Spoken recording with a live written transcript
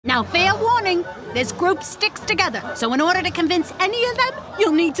Now, fair warning, this group sticks together. So in order to convince any of them,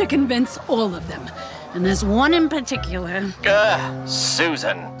 you'll need to convince all of them. And there's one in particular.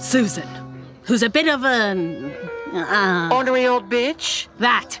 Susan. Susan, who's a bit of a... Ornery old bitch?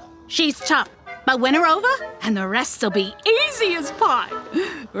 That. She's tough. But win her over, and the rest'll be easy as pie.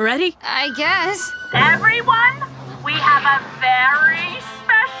 Ready? I guess. Everyone, we have a very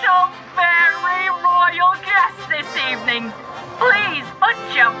special, very royal guest this evening. Please put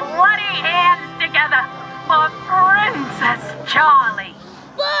your bloody hands together for Princess Charlie.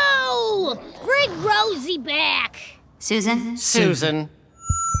 Boo! Bring Rosie back. Susan? Susan.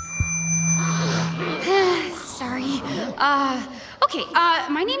 Sorry. Okay,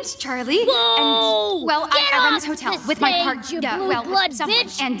 my name's Charlie. Whoa! And, well, I run this hotel with my partner. Blood someone.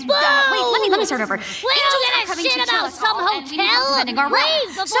 bitch. And, Whoa! wait, let me start over. We don't give a shit about some hotel. Leave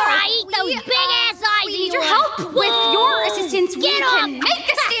before So, I eat those big-ass eyes we of need your yours. help. With your assistance, we Get can off. make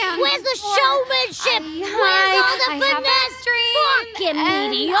a stand. Where's the showmanship? Where's all the I have a finesse? dream. Fucking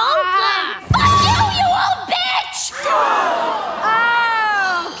And, mediocre. Fuck you old bitch!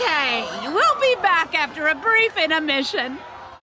 Okay, we'll be back after a brief intermission.